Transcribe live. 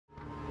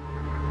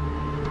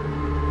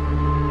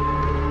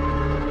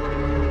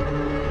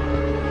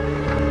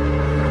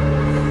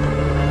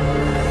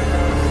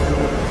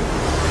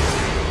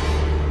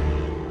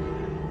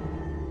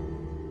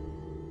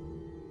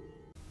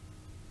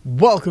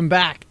Welcome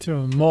back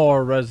to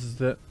more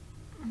Resident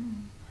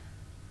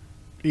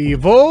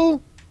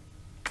Evil.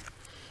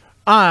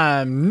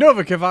 I'm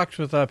Nova KitFox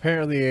with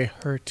apparently a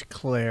hurt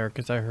CLair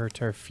because I hurt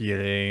her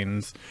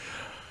feelings.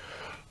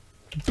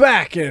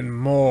 Back and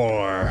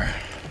more.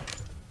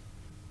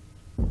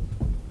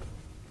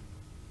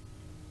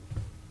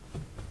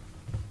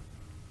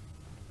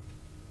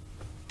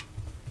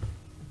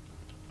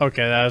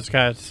 Okay, that was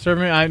kind of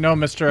disturbing. I know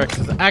Mr. X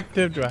is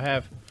active. Do I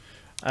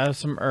have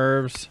some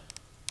herbs?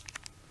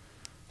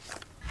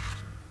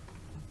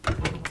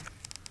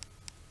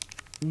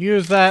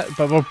 Use that,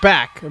 but we're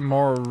back.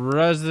 More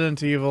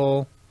Resident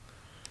Evil.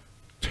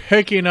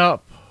 Picking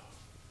up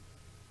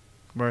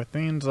where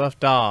things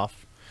left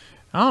off.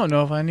 I don't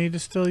know if I need to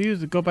still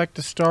use it. Go back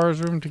to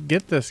Star's room to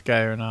get this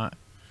guy or not.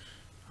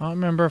 I don't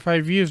remember if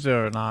I've used it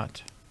or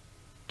not.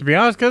 To be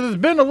honest, because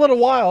it's been a little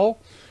while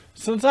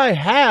since I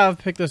have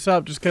picked this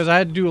up, just because I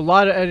had to do a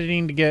lot of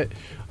editing to get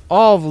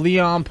all of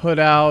Leon put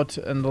out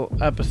and the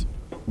episode.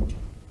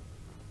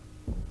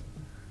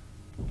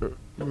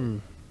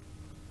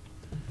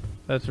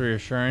 That's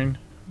reassuring,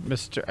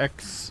 Mr.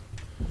 X.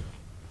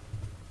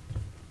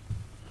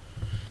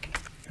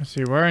 Let's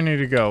see where I need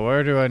to go.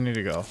 Where do I need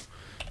to go?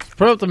 Let's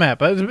put up the map.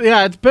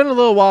 Yeah, it's been a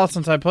little while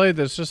since I played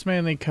this, just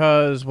mainly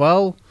because,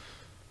 well,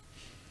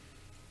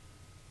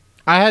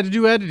 I had to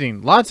do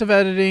editing. Lots of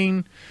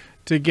editing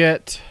to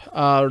get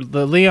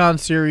the Leon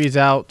series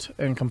out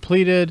and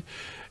completed,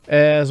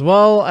 as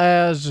well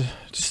as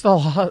just a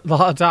lot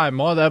of time.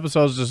 One of the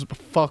episodes just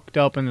fucked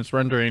up in its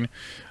rendering.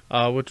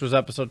 Which was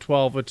episode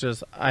 12, which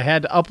is, I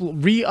had to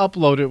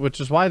re-upload it,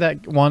 which is why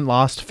that one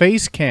lost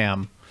face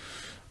cam.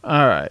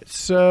 Alright,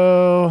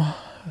 so,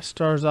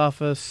 Star's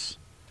office.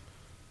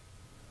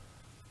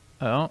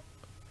 Yeah,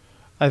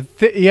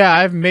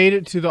 I've made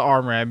it to the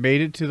armory. I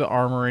made it to the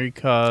armory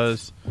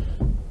because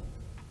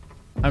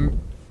I'm...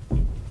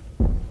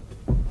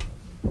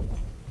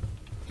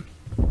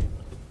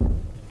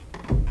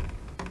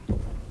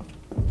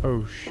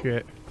 Oh,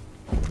 shit.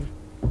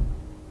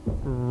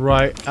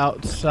 Right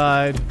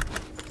outside.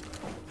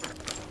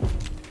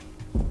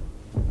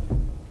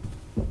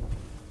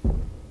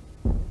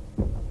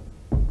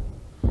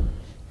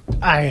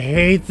 I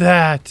hate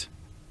that.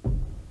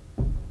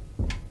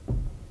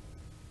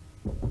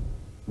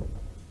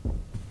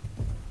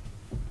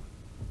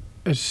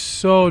 It's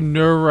so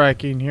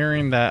nerve-wracking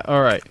hearing that.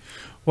 Alright.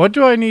 What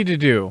do I need to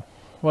do?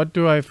 What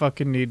do I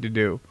fucking need to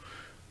do?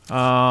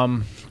 I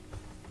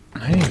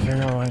need to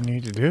figure out what I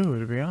need to do,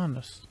 to be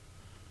honest.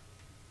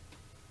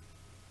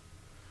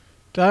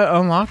 Did I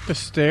unlock the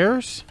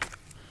stairs?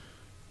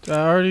 Did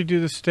I already do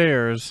the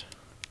stairs?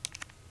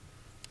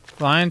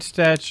 Lion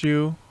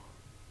statue.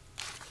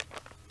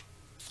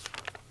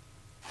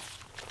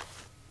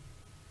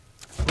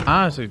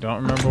 Honestly,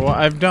 don't remember what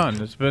I've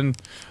done. It's been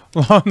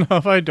long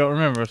enough I don't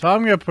remember. So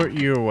I'm going to put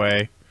you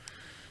away.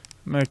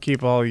 I'm going to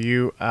keep all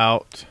you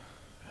out,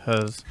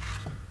 because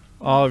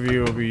all of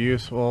you will be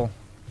useful.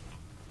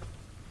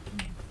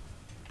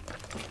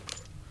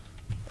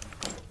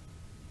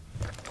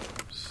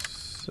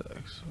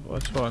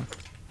 Which one?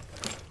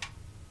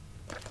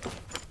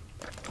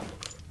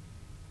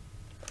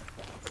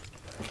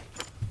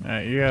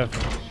 Alright, you have...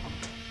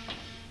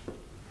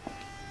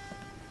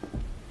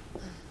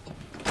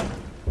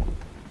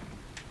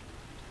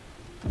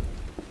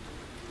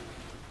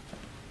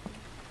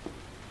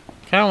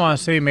 Kinda wanna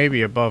say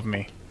maybe above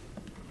me.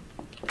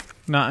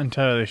 Not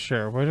entirely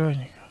sure. Where do I need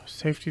to go?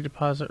 Safety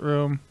deposit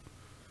room.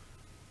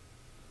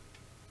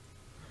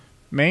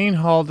 Main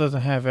hall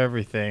doesn't have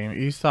everything.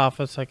 East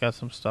office, I got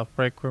some stuff.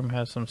 Break room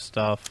has some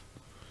stuff.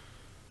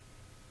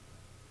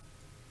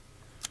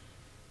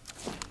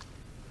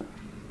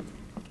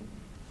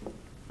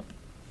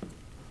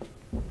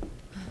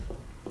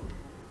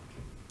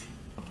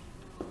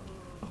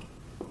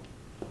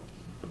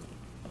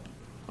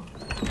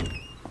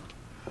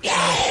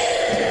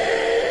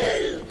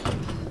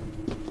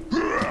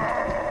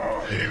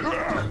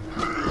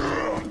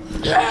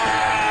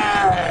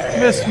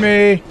 Missed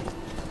me.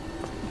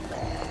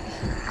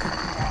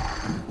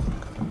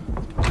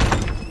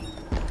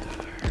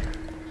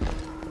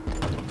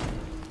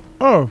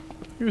 Oh,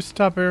 he was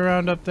stopping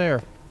around up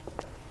there.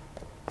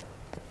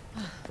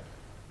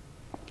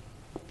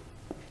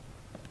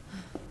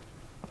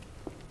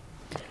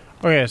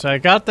 Okay, so I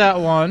got that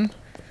one.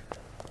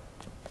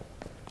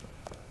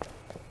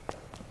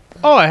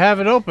 Oh, I have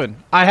it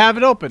open. I have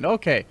it open.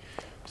 Okay.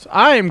 So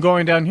I am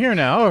going down here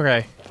now.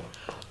 Okay.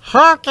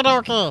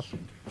 Okie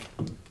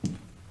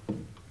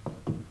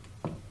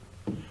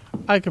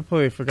I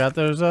completely forgot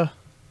there was a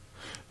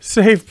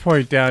save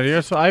point down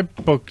here, so I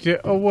booked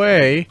it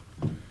away.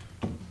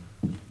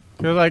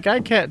 You're like, I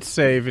can't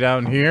save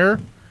down here.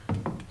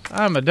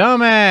 I'm a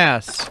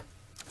dumbass.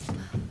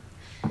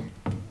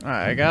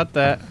 Alright, I got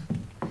that.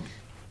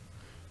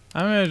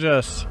 I'm gonna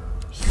just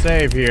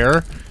save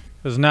here,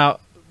 because now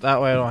that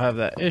way I don't have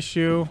that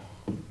issue.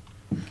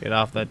 Get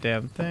off that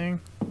damn thing.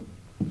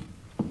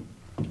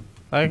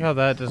 I like how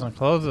that doesn't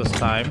close this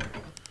time.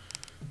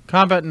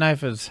 Combat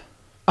knife is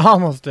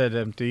almost dead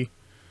empty.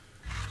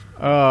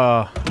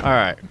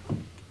 Alright.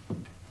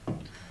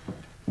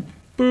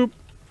 Boop.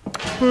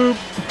 Boop.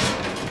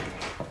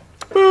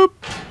 Boop.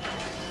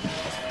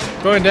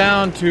 Going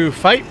down to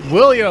fight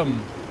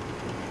William.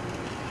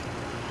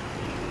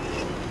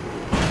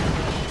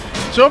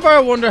 So far, I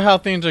wonder how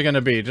things are going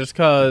to be. Just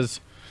because,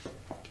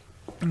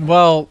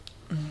 well,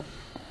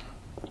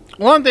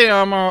 one thing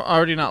I'm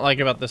already not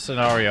liking about this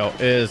scenario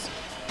is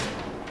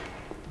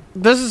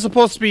this is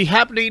supposed to be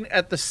happening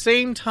at the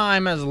same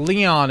time as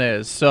Leon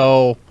is.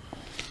 So,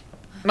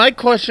 my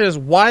question is,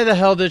 why the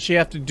hell did she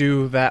have to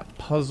do that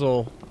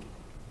puzzle?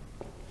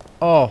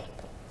 Oh.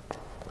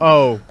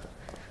 Oh.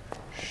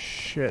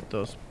 Shit,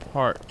 those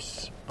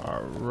parts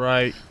are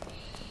right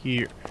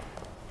here.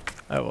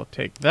 I will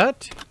take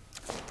that.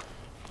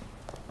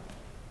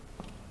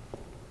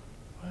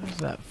 What is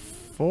that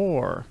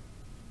for?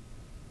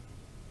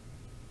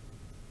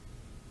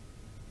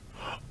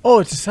 Oh,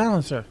 it's a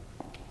silencer.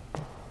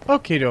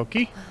 Okie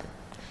dokie.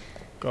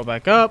 Go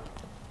back up.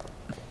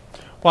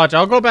 Watch,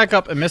 I'll go back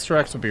up and Mr.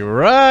 X will be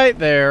right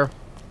there.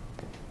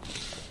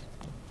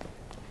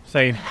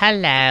 Saying,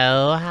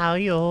 hello, how are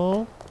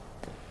you?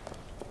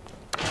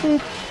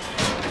 Boop.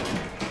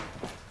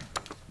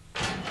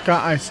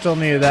 God, I still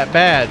needed that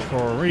badge for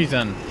a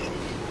reason.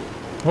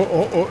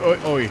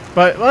 Oh.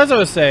 But as I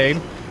was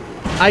saying,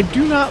 I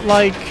do not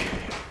like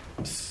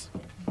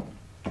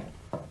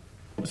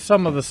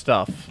some of the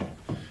stuff.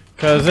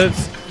 Because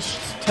it's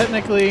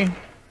technically...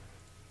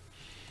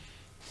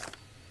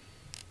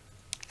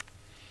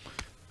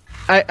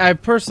 I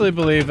personally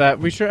believe that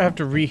we should have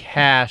to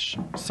rehash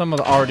some of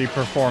the already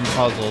performed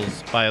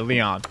puzzles by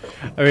Leon.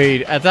 I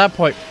mean, at that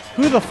point,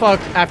 who the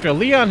fuck, after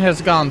Leon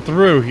has gone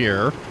through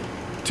here,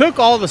 took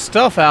all the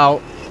stuff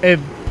out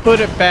and put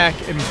it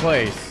back in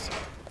place?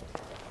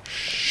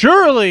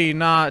 Surely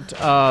not the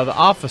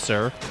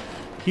officer.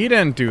 He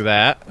didn't do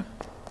that.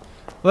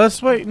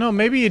 Let's wait. No,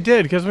 maybe he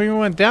did, because when we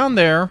went down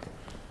there,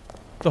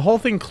 the whole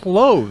thing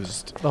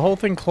closed. The whole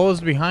thing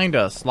closed behind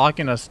us,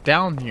 locking us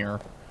down here.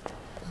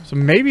 So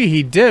maybe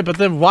he did, but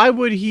then why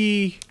would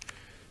he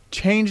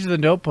change the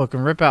notebook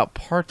and rip out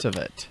parts of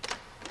it?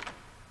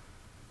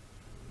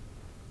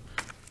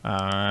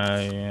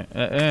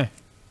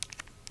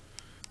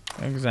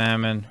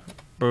 Examine.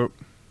 Boop.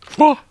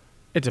 Oh,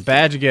 it's a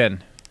badge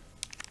again.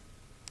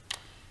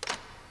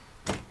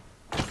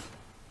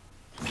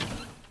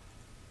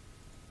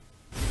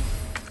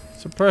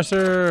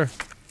 Suppressor.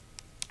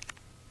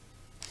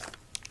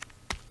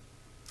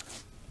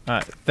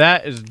 Alright,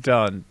 that is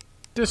done.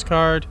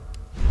 Discard.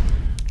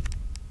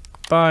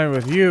 Fine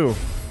with you.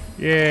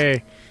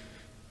 Yay.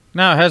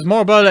 Now it has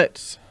more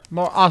bullets.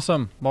 More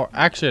awesome. More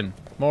action.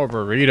 More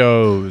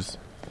burritos.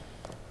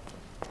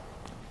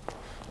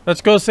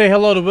 Let's go say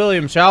hello to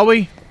William, shall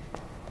we?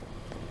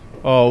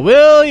 Oh,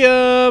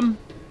 William!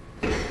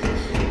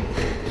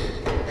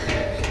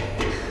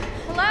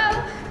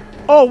 Hello?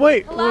 Oh,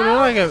 wait.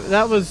 Hello?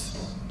 That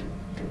was...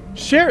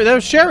 Sherry. That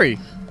was Sherry.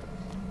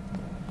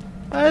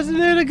 I was a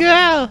little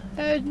girl.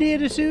 I was near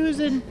to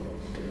Susan.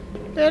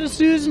 Little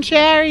Susan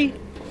Sherry.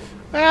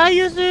 Well,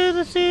 you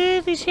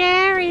Susie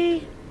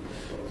Sherry.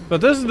 But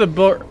this is the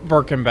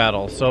Birkin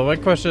battle. So my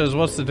question is,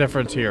 what's the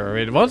difference here? I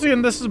mean, once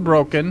again, this is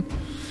broken.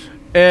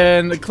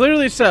 And it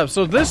clearly says,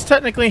 so this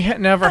technically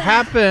never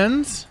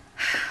happens.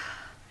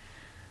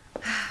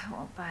 I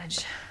won't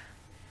budge.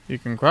 You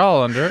can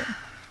crawl under it.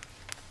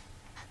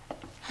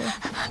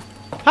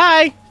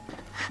 Hi!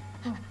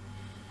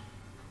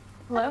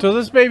 Hello? So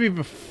this may be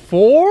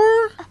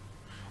before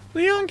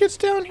Leon gets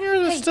down here?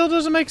 This still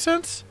doesn't make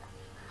sense?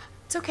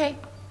 It's okay.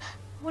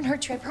 I won't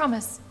hurt you, I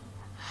promise.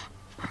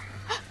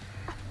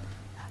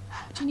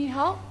 Do you need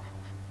help?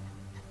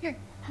 Here,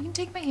 you can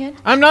take my hand.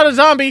 I'm not a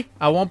zombie.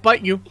 I won't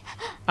bite you.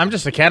 I'm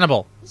just a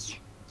cannibal.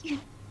 You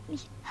need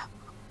help.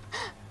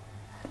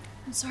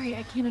 I'm sorry,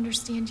 I can't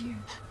understand you.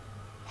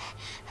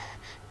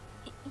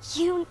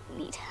 You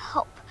need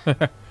help.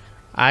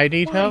 I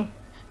need help?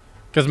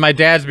 Because my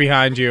dad's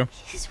behind you.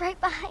 He's right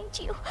behind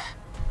you.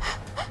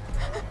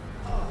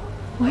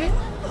 What?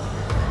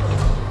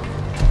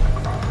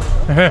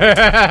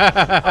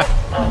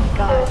 Oh,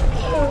 God.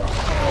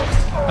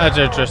 That's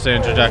an interesting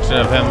introduction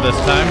of him this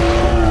time.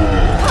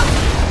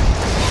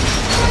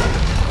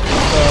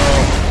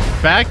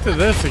 So, back to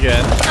this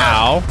again.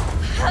 Ow.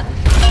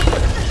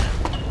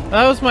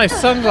 That was my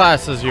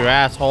sunglasses, you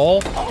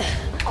asshole.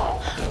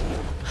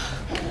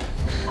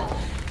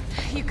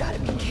 You gotta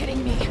be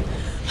kidding me.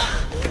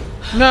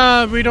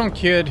 Nah, we don't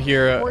kid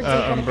here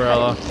at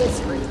Umbrella.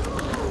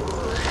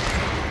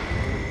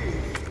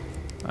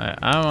 Alright,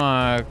 I'm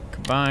gonna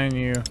combine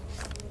you. This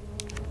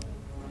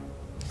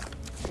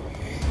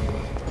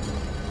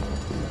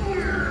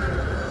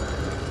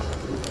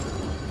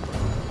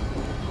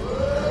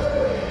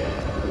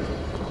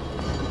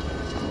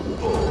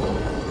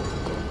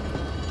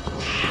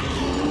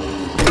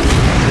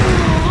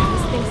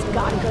thing's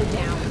gotta go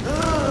down.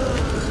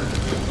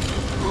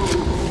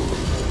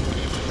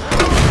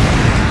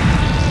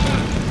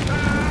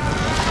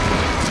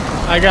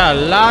 I got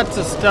lots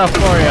of stuff for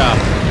ya.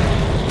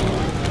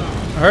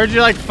 I heard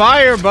you like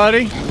fire,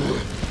 buddy.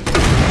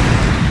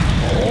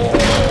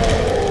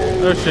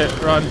 Oh shit,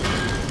 run.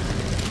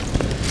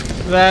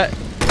 That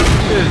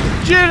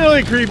is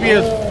generally creepy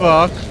as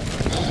fuck.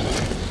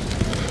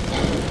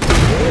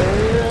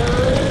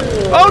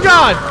 Oh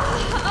god!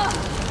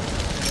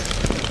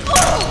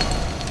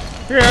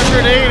 Here, I have a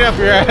grenade up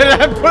here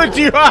and I put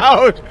you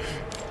out!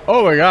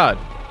 Oh my god.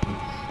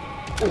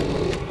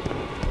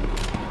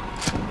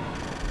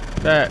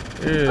 That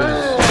is...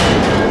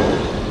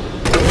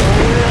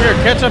 Here,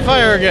 catch a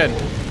fire again.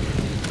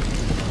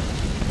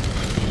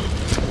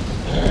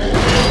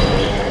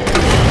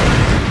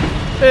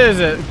 Is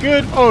it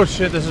good? Oh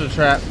shit, this is a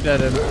trap.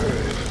 Dead end.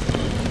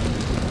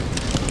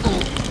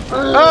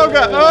 Oh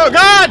god! Oh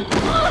god!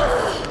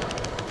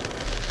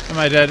 Am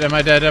I dead? Am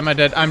I dead? Am I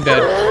dead? I'm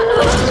dead.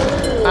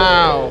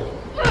 Ow.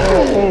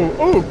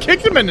 Oh,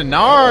 kicked him in the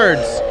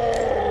nards.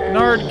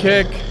 Nard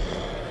kick.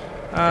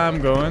 I'm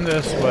going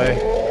this way.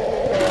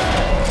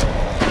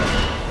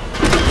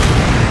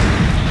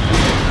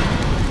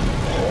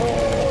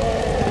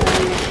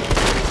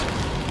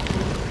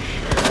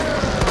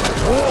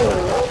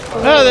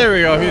 Oh, there we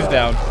go. He's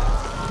down.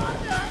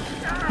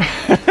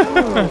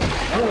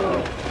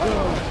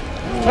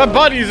 My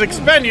body is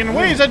expanding in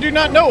ways I do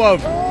not know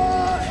of.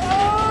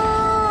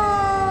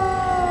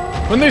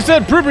 When they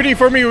said puberty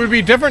for me would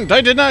be different,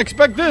 I did not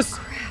expect this.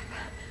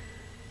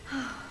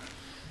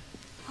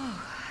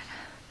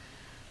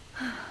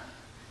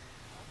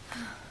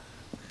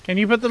 Can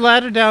you put the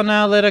ladder down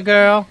now, little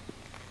girl?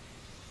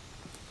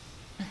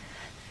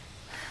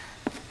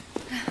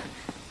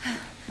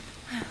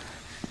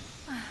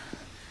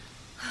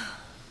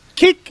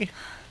 Kick!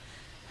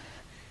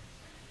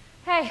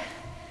 Hey,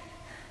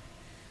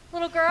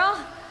 little girl.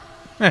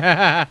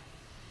 It's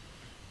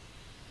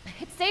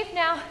safe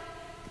now.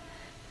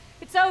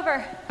 It's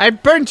over. I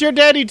burnt your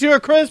daddy to a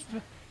crisp.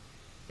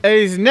 It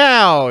is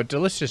now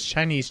delicious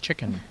Chinese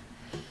chicken.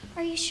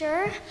 Are you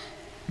sure?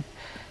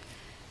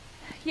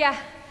 Yeah,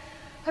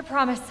 I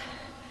promise.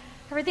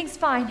 Everything's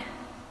fine.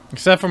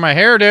 Except for my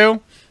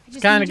hairdo.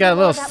 It's kind of got a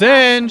little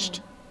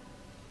singed.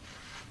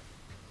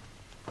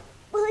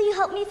 Will you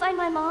help me find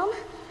my mom?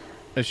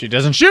 If she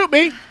doesn't shoot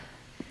me.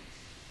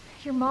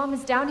 Your mom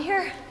is down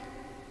here?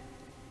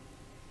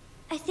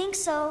 I think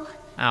so.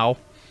 Ow.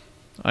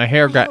 My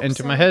hair got hope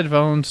into so. my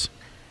headphones.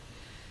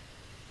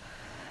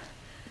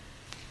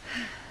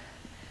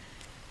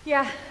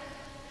 Yeah.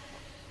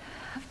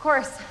 Of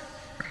course.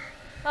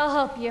 I'll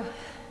help you.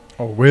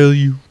 Oh, will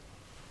you?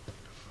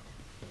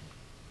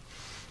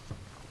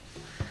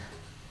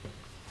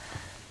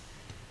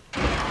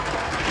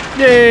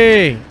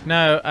 Yay!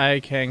 Now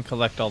I can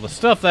collect all the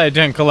stuff that I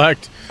didn't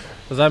collect.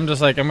 Because I'm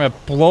just like, I'm going to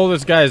blow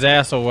this guy's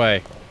ass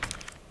away.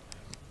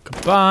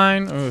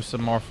 Combine. Ooh,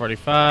 some more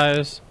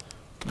 45s.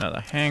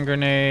 Another hand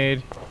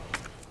grenade.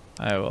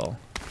 I will.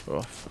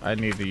 Oof, I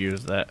need to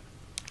use that.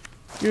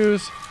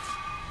 Use.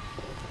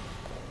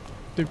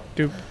 Doop,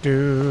 doop,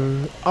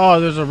 doop. Oh,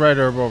 there's a red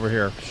herb over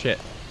here. Shit.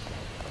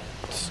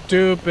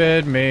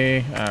 Stupid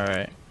me.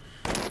 Alright.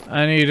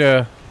 I need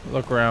to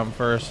look around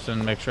first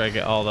and make sure I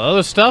get all the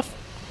other stuff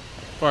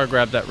before I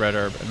grab that red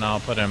herb, and I'll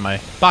put it in my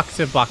box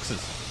of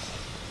boxes.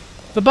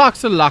 The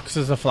box of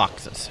loxes of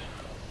floxes.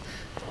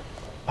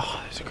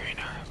 Oh, there's a green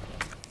herb.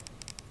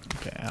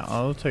 Okay,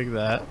 I'll take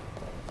that.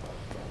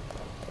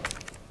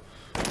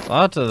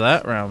 Lots of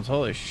that rounds.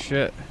 Holy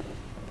shit.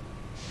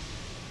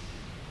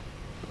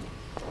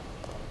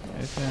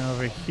 Anything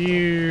over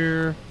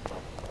here?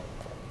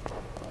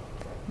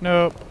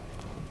 Nope.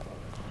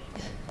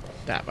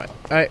 That one.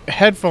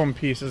 Headphone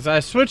pieces. I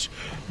switched.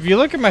 If you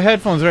look at my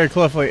headphones very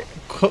closely,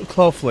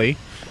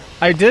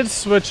 I did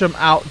switch them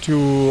out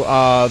to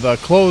the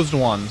closed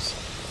ones.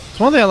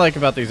 So one thing I like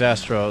about these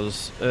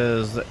Astros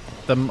is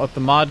the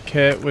mod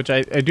kit, which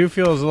I do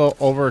feel is a little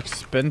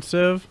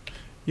overexpensive.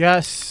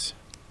 Yes.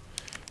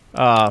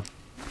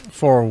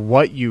 For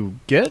what you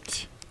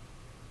get.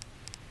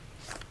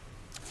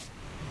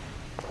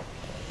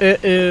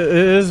 It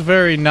is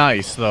very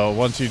nice though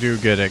once you do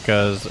get it,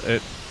 because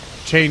it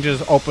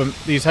changes open.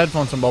 These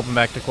headphones from open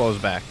back to close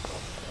back,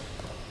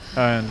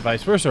 and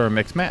vice versa, or a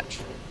mixed match.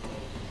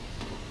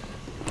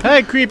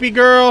 Hey, creepy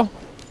girl.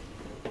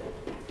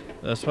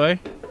 This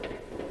way.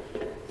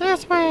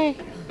 This way.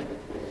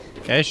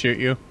 Can I shoot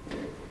you?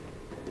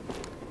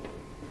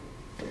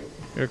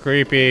 You're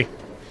creepy.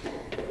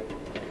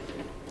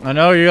 I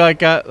know you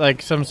got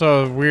like some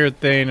sort of weird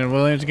thing, and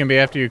William's gonna be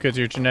after you because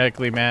you're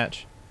genetically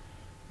matched.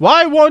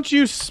 Why won't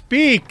you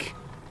speak?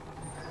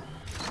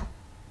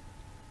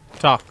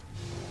 Talk.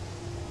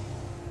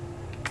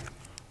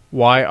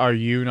 Why are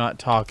you not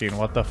talking?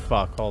 What the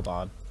fuck? Hold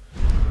on.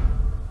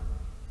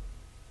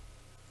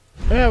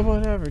 Yeah,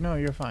 whatever. No,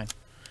 you're fine.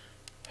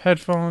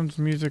 Headphones,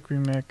 music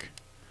remake.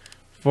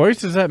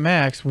 Voice is at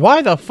max.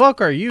 Why the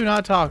fuck are you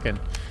not talking?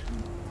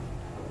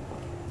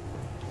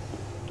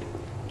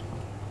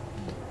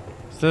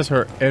 Is this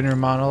her inner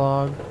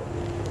monologue?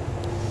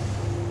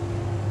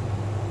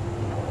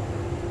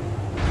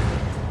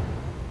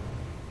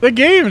 The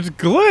game's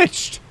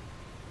glitched.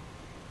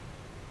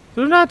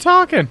 They're not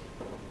talking.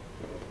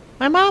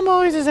 My mom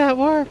always is at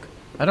work.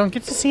 I don't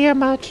get to see her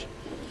much.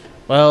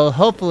 Well,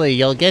 hopefully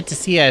you'll get to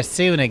see us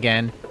soon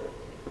again.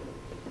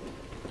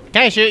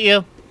 Can I shoot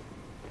you?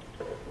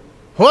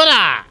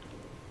 Hola!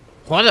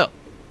 Hola!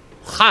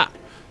 Ha!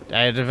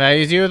 I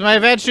use you with my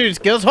advanced shooting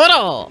skills.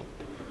 Hola!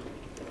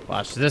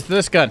 Watch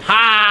this gun.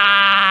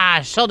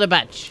 Ha! Shoulder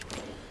batch.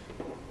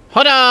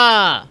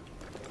 Hola!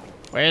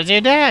 Where's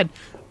your dad?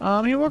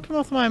 He worked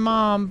with my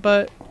mom,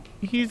 but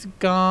he's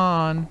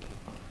gone.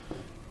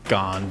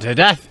 Gone to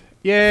death.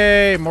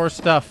 Yay! More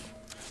stuff.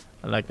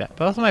 I like that.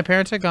 Both of my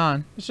parents are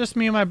gone. It's just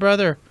me and my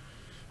brother.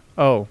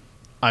 Oh.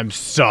 I'm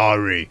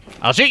sorry.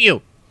 I'll shoot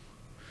you!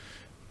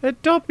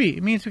 Don't be.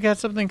 It means we got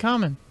something in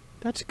common.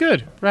 That's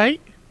good, right?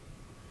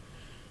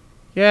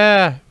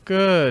 Yeah,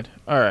 good.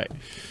 Alright.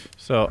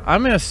 So,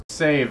 I'm gonna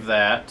save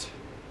that.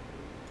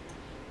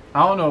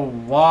 I don't know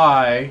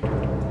why.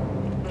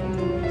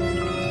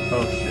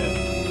 Oh, shit.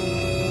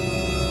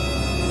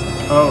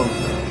 Oh,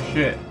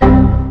 shit.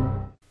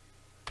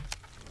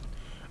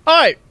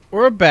 Alright,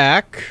 we're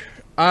back.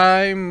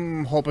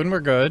 I'm hoping we're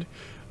good.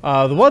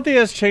 The one thing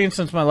that's changed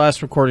since my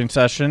last recording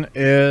session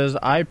is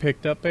I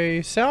picked up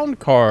a sound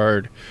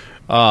card.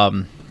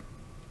 I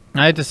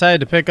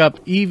decided to pick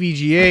up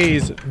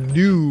EVGA's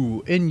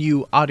new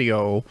NU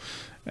audio,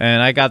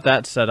 and I got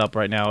that set up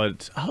right now.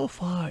 It's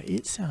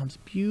it sounds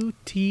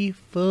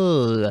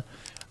beautiful.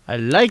 I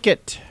like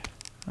it.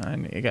 I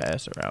got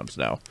S rounds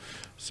now,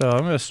 so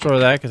I'm gonna store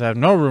that because I have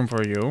no room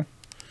for you.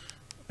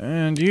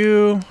 And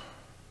you.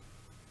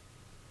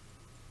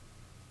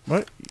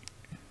 What?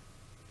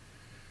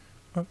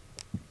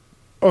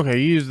 Okay,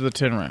 you use the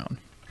 10 round.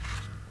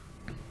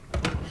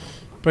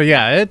 But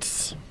yeah,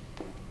 it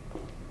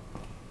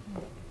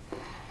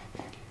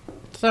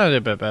sounded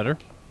a bit better.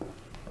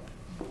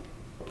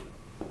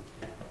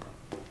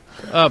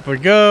 Up we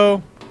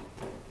go.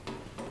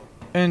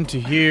 Into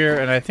here,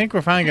 and I think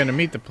we're finally going to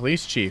meet the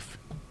police chief.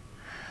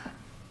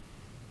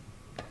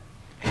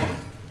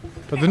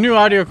 But the new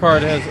audio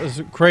card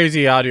has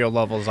crazy audio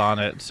levels on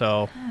it,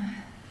 so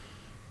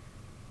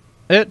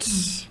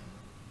it's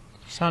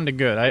sounded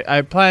good.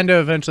 I plan to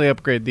eventually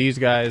upgrade these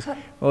guys.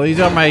 Well, these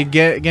are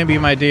gonna be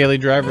my daily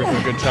drivers for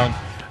a good chunk.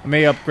 I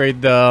may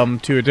upgrade them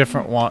to a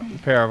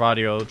different pair of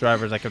audio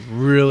drivers that could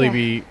really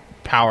be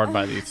powered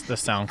by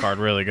this sound card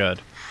really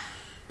good.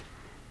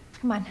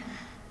 Come on.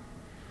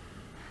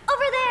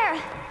 Over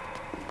there!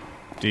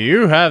 Do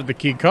you have the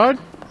key card?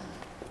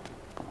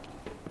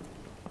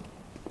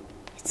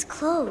 It's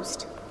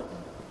closed.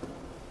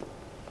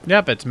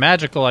 Yep, it's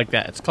magical like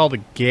that. It's called a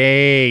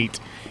gate.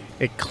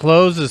 It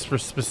closes for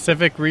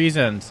specific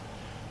reasons.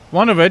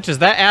 One of which is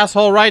that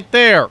asshole right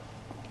there.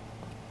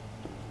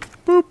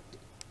 Boop.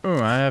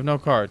 Oh, I have no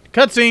card.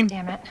 Cutscene.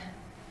 Damn it.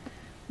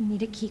 We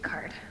need a key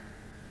card.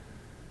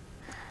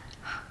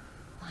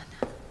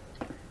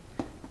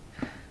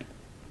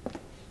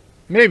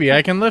 Maybe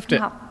I can lift it.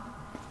 No.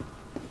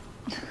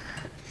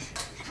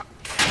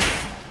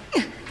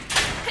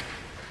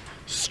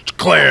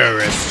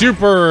 CLair is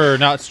super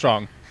not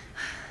strong.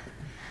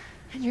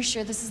 And you're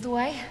sure this is the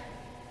way?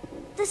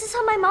 This is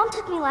how my mom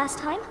took me last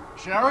time.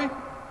 Sherry?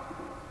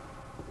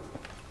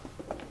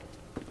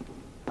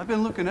 I've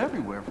been looking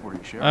everywhere for you,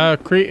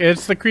 Sherry.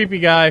 It's the creepy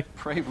guy.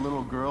 Brave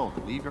little girl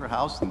to leave your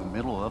house in the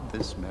middle of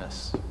this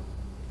mess.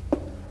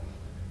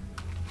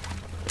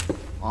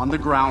 On the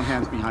ground,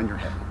 hands behind your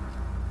head.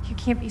 You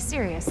can't be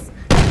serious.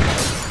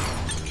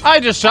 I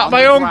just shot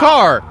my own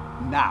car.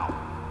 Now.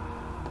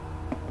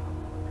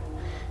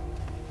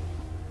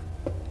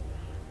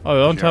 Oh,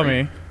 don't tell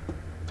Sherry, me.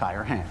 Tie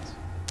her hands.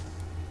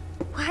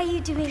 Why are you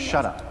doing this?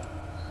 Shut up.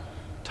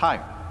 Tie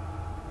her.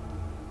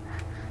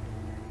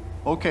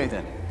 Okay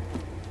then.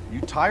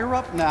 You tie her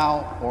up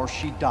now or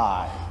she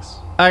dies.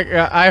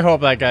 I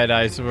hope that guy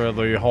dies a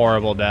really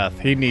horrible death.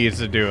 He needs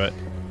to do it.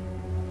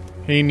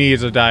 He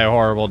needs to die a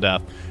horrible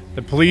death.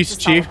 The police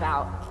chief.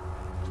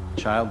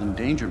 Child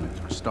endangerment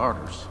for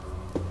starters.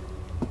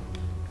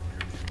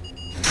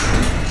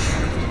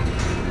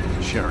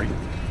 Sherry,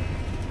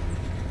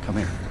 come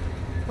here.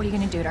 What are you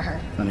gonna do to her?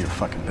 None of your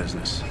fucking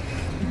business.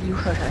 If you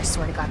hurt her, I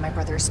swear to God, my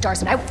brother is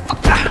stars and I will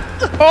fuck.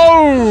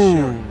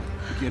 Oh!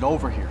 Get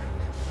over here.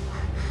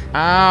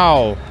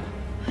 Ow.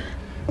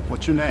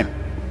 What's your name?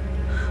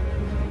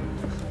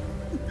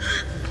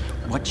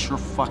 What's your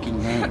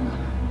fucking name?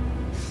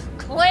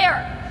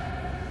 CLair!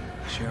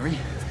 Sherry,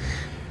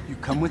 you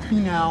come with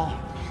me now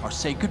or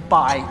say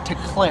goodbye to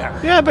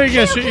CLair. Yeah, but you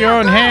gotta shoot your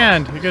own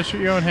hand. You gotta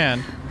shoot your own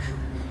hand.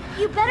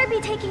 You better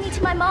be taking me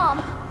to my mom.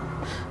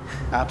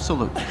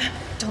 Absolutely.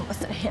 Don't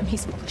listen to him,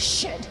 he's full of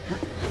shit.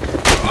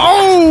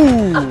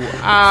 Oh!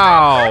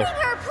 Ow.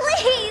 Hurting her,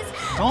 please!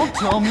 Don't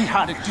tell me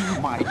how to do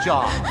my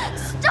job.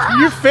 Stop!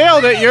 You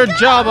failed at your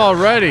job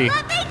already.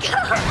 Let me go!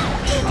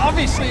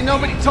 Obviously,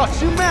 nobody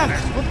taught you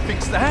manners. We'll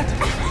fix that.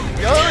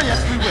 Oh,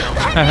 yes, we will.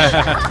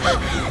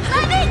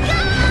 Let me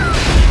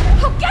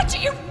go! I'll get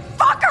you, you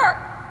fucker!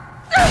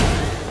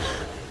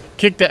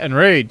 Kick that in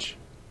rage.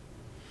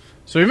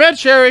 So we met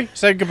Sherry,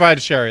 said goodbye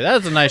to Sherry. That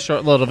was a nice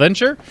short little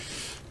adventure.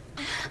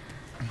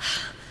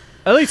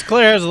 At least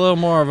CLair has a little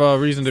more of a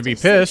reason to be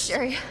pissed.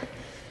 Sherry.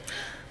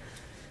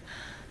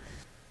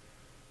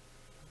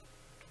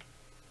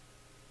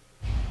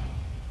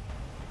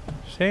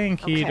 Obtain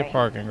key to Okay.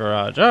 parking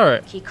garage.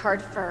 Alright. Key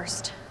card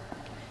first.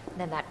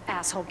 Then that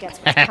asshole gets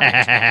what's coming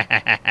to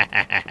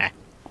him.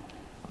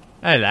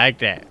 I like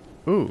that.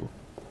 Ooh.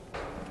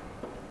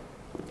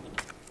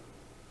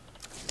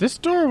 This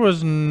door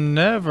was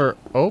never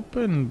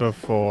open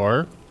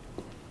before.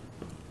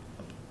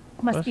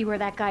 Must be where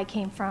that guy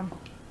came from.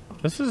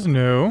 This is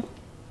new.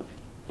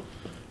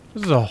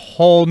 This is a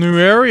whole new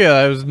area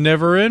I was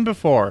never in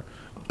before.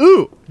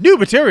 Ooh, new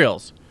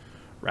materials.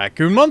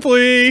 Raccoon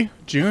Monthly,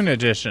 June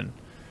edition.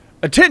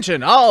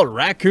 Attention, all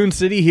Raccoon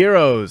City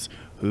heroes.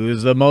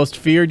 Who's the most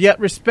feared yet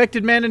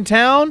respected man in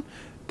town?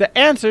 The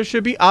answer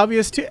should be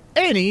obvious to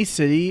any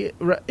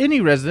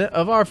resident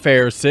of our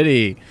fair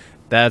city.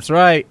 That's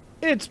right.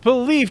 It's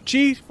Police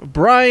Chief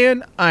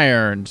Brian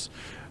Irons,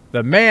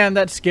 the man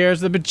that scares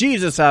the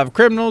bejesus out of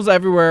criminals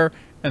everywhere,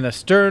 and the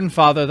stern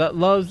father that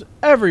loves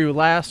every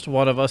last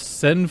one of us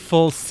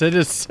sinful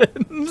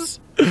citizens.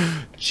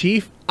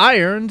 Chief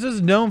Irons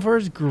is known for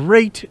his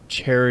great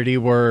charity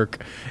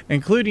work,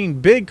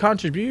 including big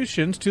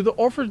contributions to the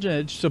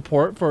orphanage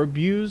support for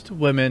abused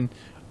women,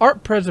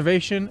 art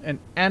preservation, and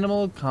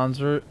animal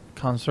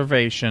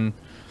conservation.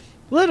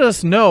 Let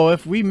us know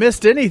if we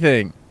missed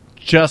anything.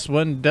 Just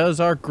when does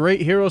our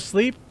great hero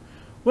sleep?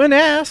 When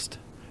asked,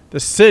 the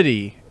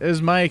city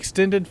is my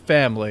extended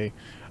family.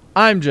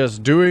 I'm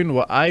just doing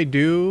what I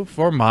do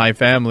for my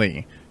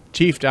family,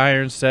 Chief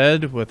Irons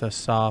said with a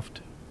soft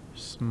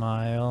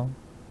smile.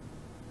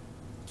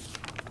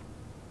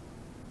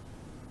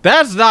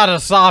 That's not a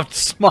soft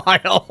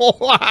smile.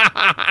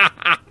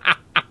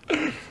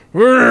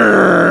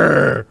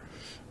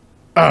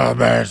 Oh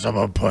man,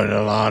 someone put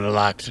a lot of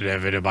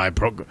laxative into my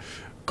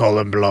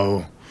colon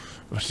blow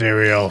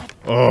cereal.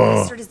 Oh.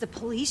 Bastard is the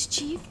police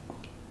chief?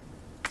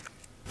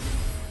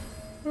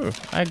 Ooh,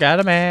 I got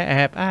a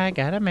map. I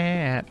got a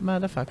map.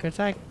 Motherfuckers,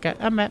 I got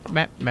a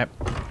map.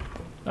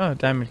 Oh,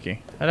 diamond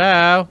key.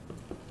 Hello.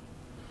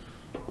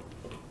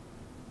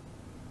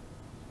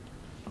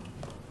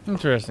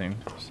 Interesting.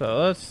 So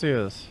let's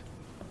do this.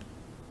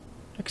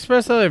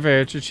 Express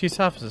elevator to Chief's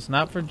offices,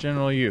 not for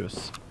general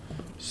use.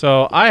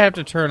 So I have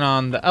to turn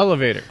on the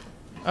elevator.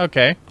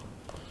 Okay.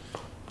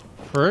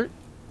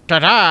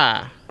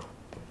 Ta-da!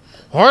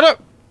 Hold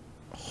up!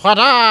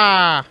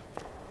 Ta-da!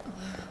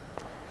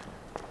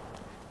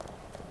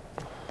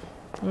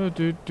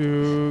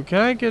 Can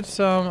I get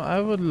some?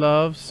 I would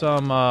love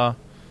some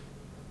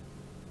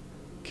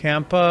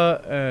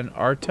Campa and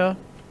Arta.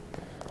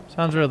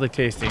 Sounds really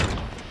tasty.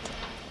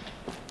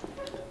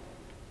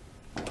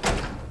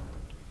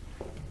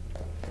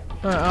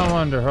 I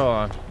wonder, hold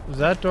on. Is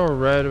that door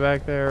red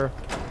back there?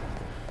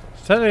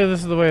 Technically this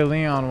is the way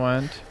Leon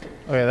went.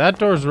 Okay, that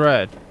door's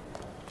red.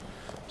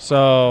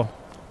 So,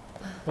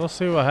 we'll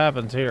see what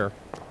happens here.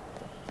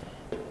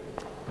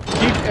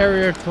 Keep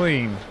area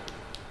clean.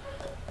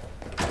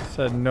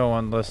 Said no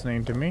one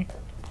listening to me.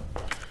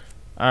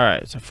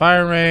 Alright, so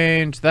fire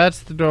range. That's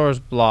the door's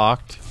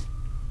blocked.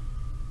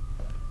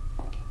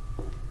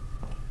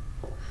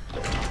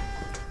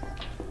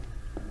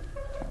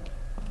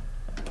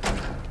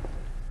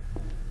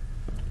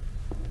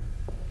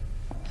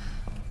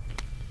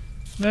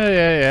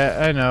 Yeah,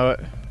 I know it.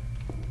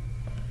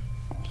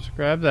 Just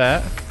grab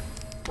that.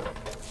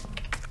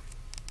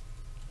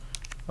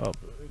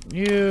 Open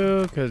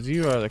you, because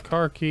you are the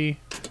car key.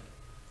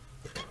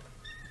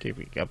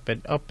 Keep it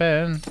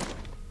open.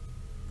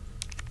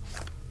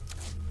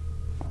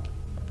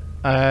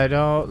 I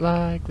don't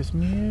like this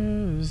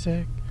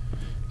music.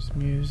 This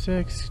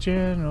music's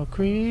general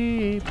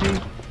creepy.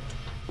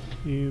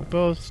 You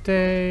both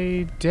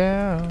stay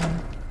down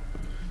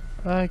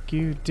like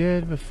you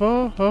did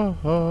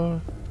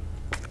before.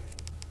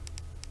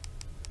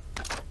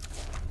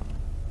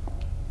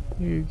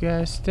 You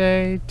guys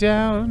stay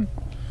down.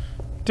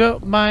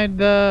 Don't mind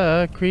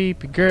the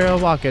creepy girl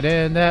walking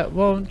in that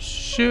won't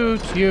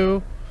shoot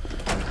you.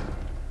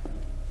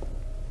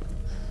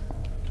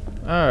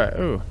 Alright,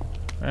 ooh.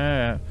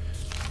 Yeah,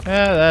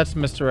 that's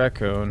Mr.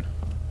 Raccoon.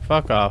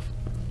 Fuck off.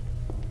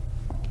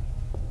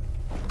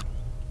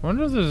 I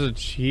wonder if there's an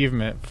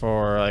achievement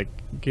for, like,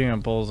 getting a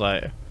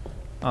bullseye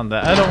on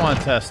that. I don't want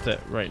to test it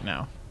right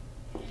now.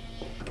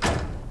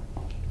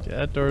 Okay,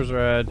 that door's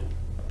red.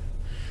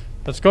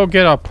 Let's go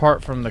get our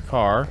part from the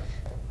car.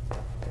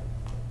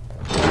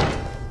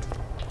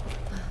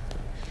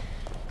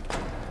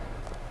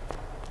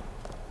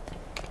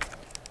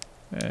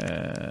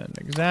 And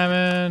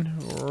examine.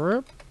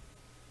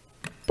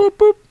 Boop,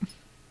 boop.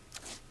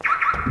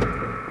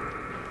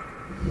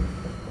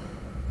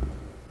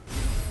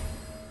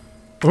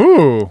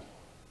 Ooh.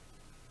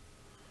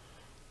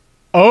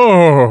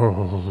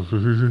 Oh.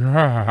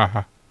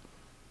 Yeah.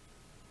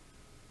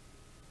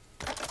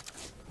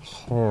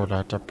 Oh,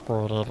 that's a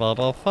pretty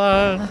little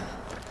thing.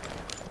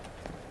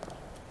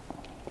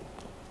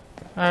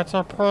 That's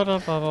a pretty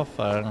little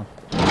thing.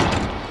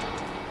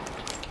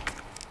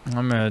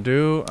 I'm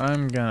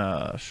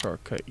gonna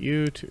shortcut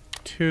you to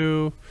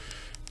 2.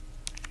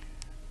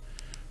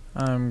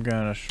 I'm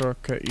gonna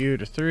shortcut you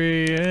to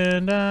 3,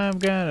 and I'm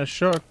gonna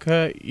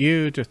shortcut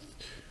you to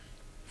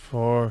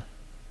 4.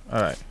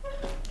 Alright.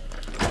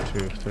 2,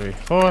 3,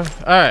 4.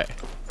 Alright.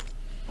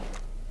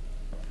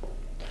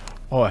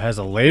 Oh, it has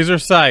a laser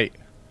sight.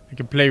 I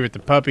can play with the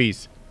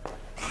puppies.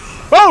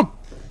 Oh!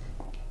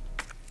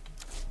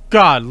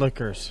 God,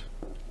 lickers.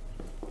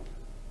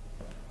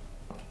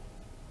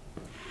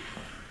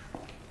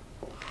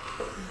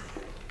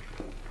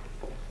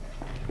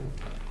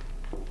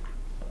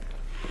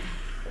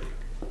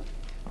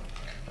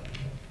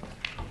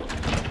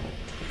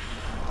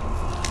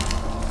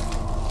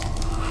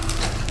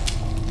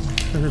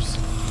 Lickers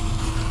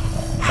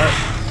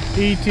are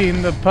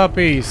eating the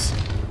puppies.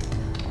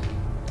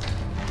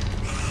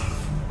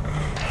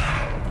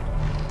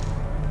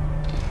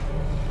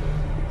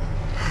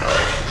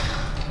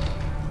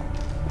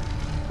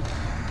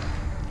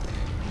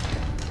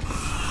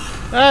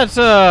 That's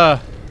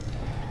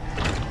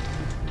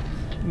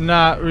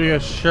not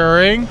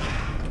reassuring.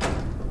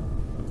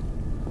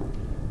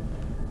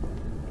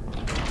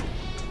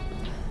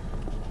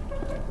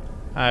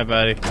 Hi,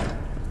 buddy.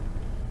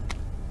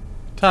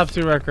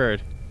 Top-2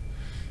 record.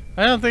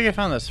 I don't think I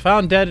found this.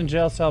 Found dead in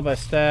jail cell by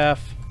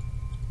staff.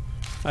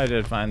 I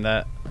did find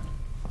that.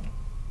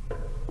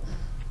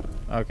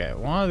 Okay,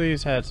 one of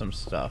these had some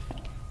stuff.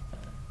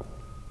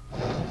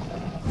 Yeah,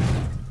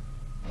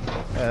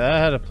 that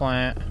had a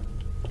plant.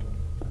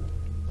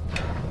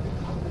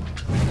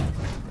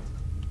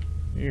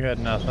 You had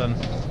nothing.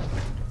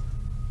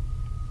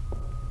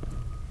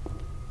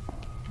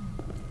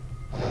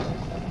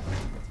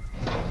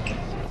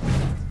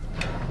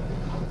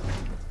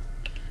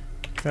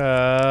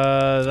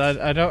 Cause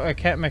I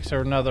can't mix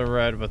another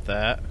red with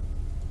that.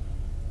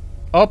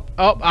 Open.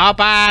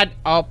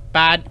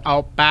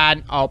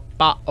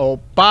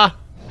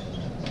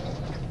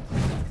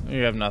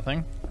 You have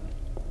nothing.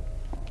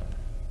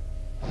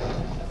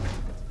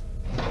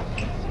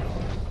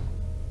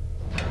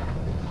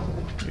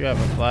 You have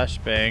a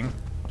flashbang.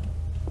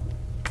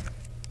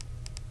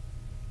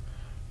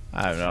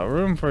 I have no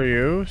room for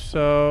you,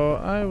 so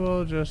I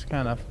will just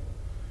kind of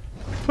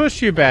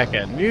push you back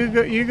in.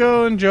 You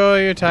go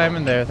enjoy your time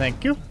in there,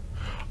 thank you.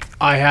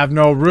 I have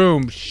no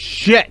room.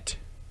 Shit.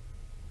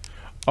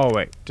 Oh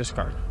wait,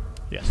 discard.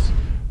 Yes.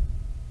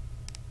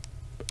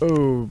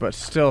 Oh, but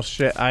still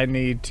shit. I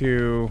need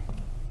to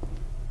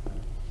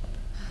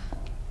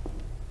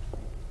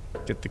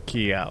get the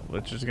key out,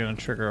 which is gonna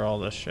trigger all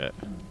this shit.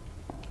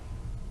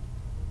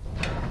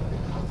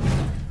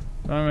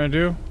 What I'm gonna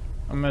do?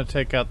 I'm gonna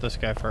take out this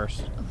guy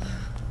first.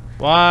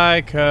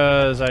 Why?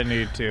 'Cause I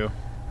need to.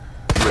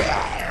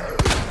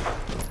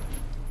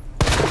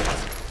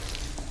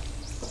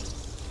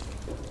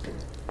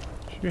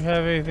 Do you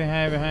have anything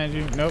high behind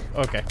you? Nope.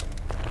 Okay.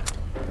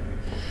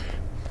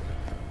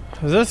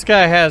 This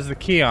guy has the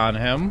key on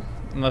him,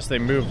 unless they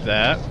moved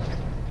that.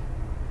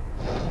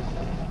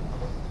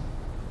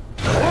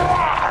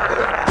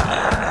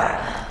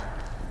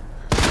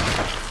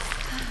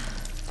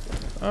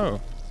 Oh.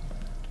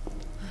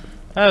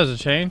 That was a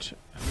change.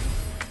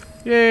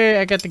 Yay,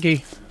 I got the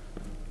key.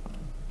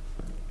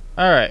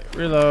 Alright,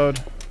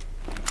 reload.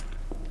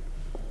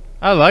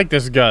 I like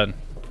this gun.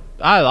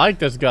 I like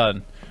this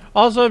gun.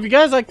 Also, if you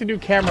guys like to do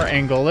camera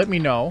angle, let me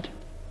know.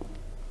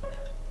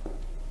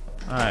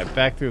 Alright,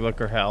 back through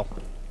liquor hell.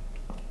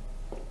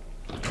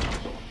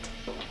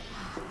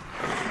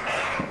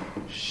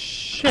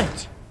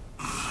 Shit.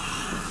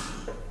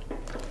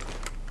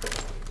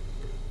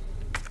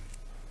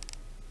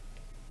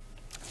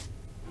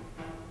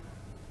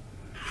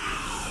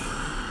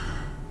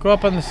 Go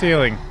up on the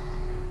ceiling.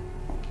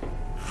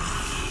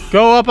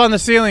 Go up on the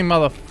ceiling,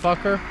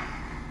 motherfucker.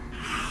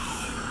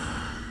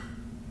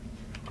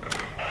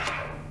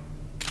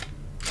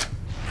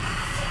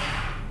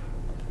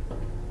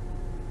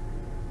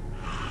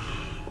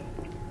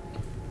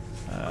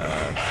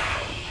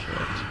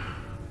 Shit.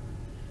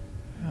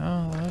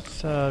 Oh,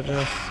 let's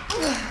just...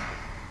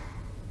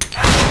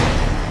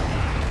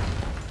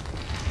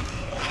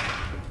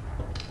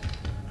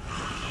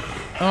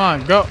 Come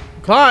on, go.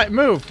 Climb,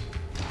 move.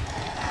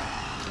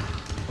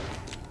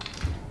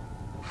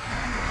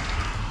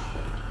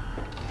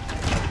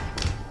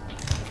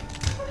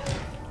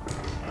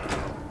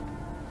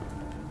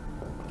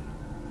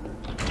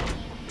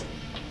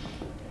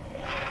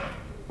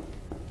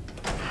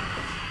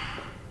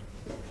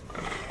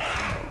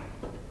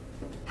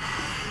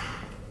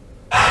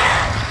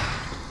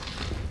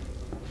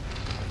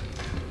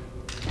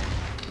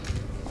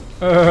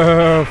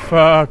 Oh,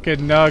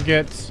 fucking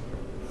nuggets.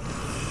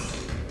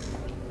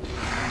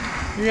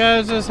 You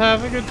guys just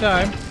have a good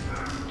time.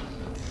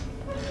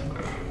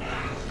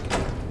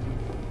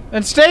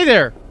 And stay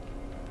there.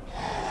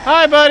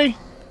 Hi, buddy.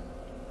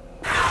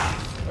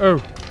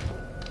 Oh.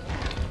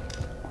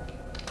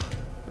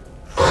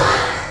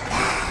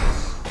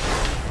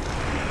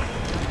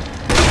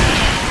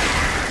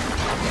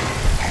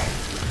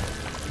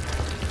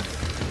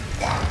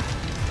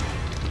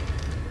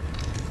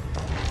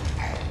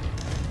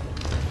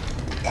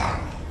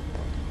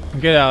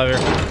 Get out of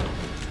here.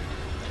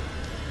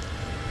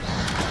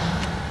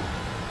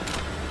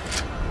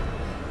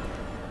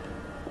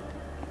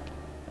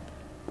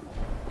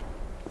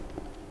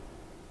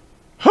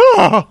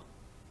 Huh!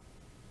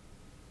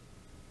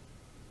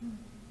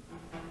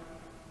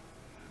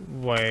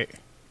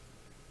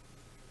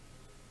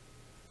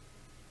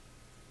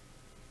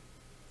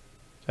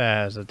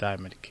 has a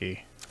diamond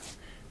key.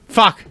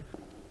 Fuck!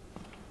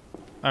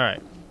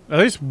 Alright. At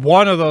least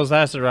one of those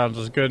acid rounds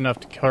was good enough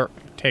to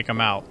take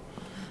him out.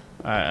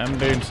 Alright, I'm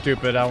being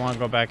stupid. I want to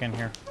go back in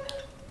here.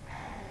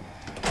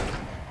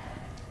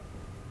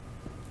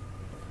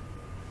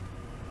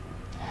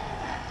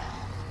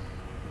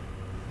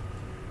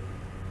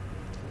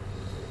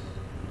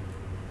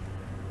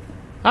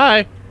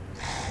 Hi!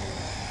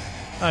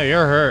 Oh,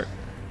 you're hurt.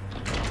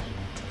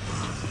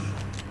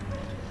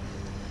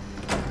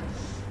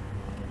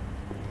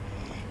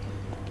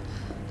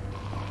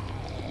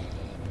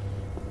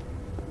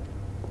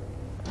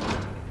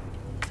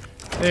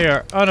 They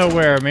are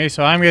unaware of me,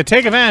 so I'm going to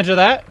take advantage of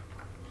that.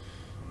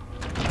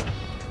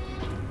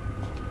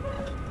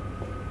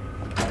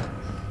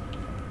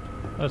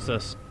 What's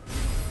this?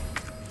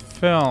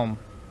 Film.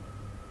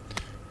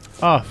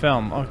 Oh,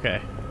 film.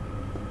 Okay.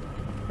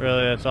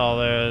 Really, that's all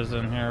there is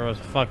in here was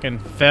fucking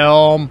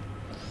film.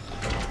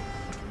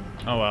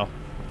 Oh well.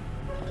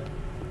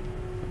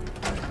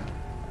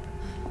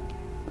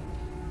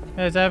 You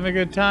guys having a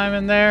good time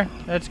in there?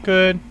 That's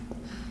good.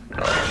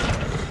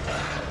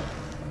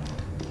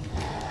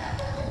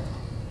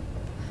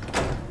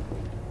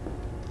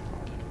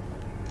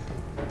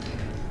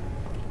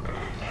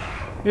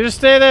 You just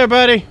stay there,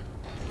 buddy.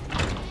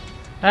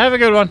 Have a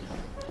good one.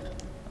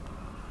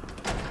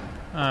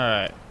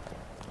 Alright.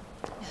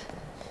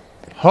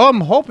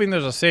 I'm hoping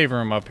there's a save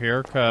room up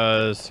here,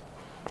 because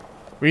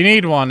we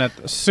need one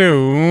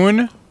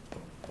soon.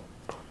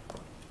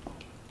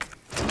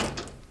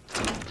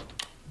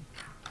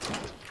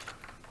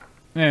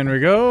 There we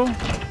go.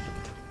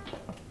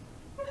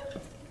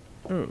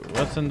 Ooh,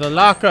 what's in the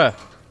locker?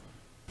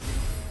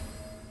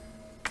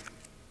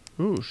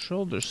 Ooh,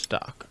 shoulder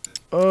stock.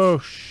 Oh,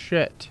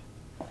 shit.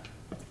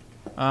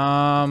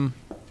 Let's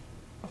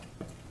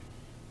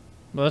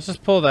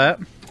just pull that.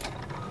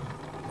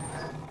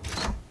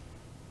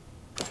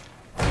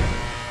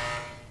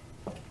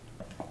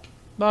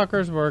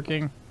 Locker's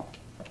working.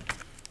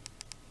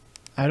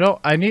 I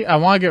want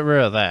to get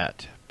rid of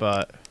that,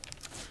 but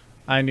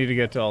I need to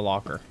get to a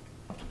locker.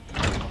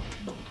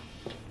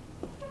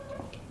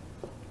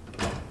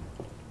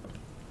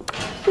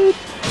 Boop.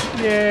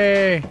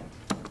 Yay.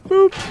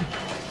 Boop.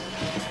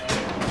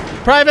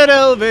 Private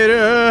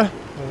elevator.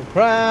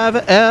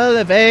 Private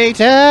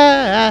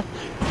elevator.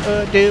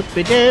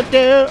 Doopy doop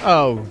doo.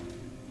 Oh.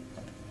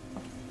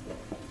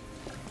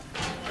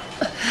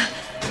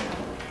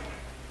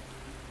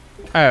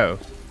 Oh.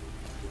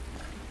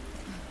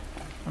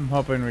 I'm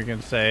hoping we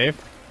can save.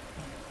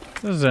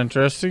 This is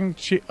interesting.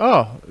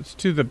 Oh, it's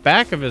to the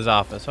back of his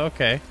office.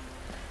 Okay.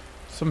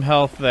 Some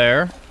health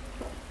there.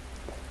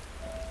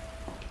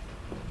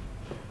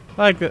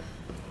 Like the...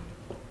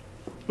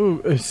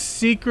 Ooh, a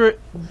secret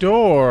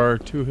door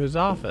to his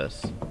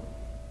office.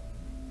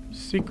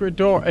 Secret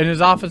door. And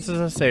his office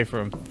is a safe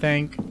room.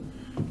 Thank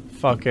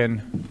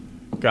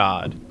fucking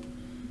God.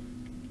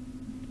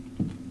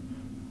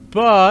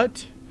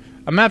 But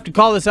I'm gonna have to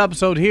call this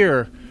episode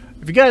here.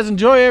 If you guys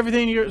enjoy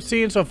everything you're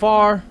seeing so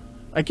far,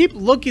 I keep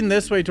looking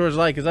this way towards the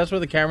light because that's where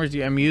the cameras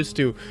I'm used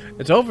to.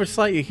 It's over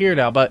slightly here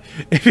now, but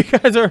if you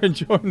guys are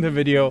enjoying the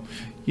video,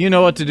 you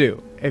know what to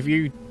do. If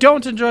you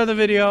don't enjoy the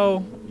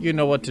video, you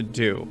know what to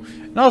do.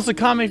 And also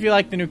comment if you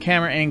like the new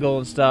camera angle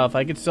and stuff.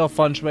 I can still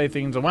fluctuate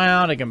things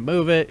around. I can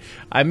move it.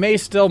 I may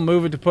still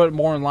move it to put it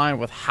more in line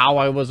with how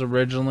I was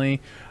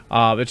originally.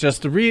 It's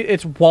just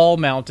it's wall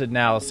mounted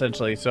now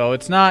essentially, so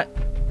it's not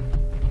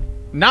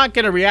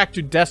going to react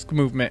to desk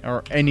movement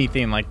or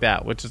anything like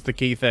that, which is the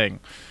key thing.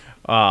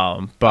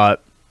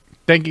 But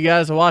thank you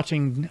guys for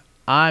watching.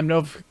 I'm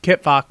Nova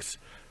KitFox.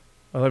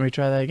 Well, let me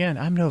try that again.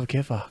 I'm Nova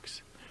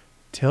KitFox.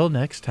 Till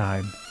next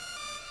time.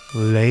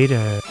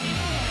 Later.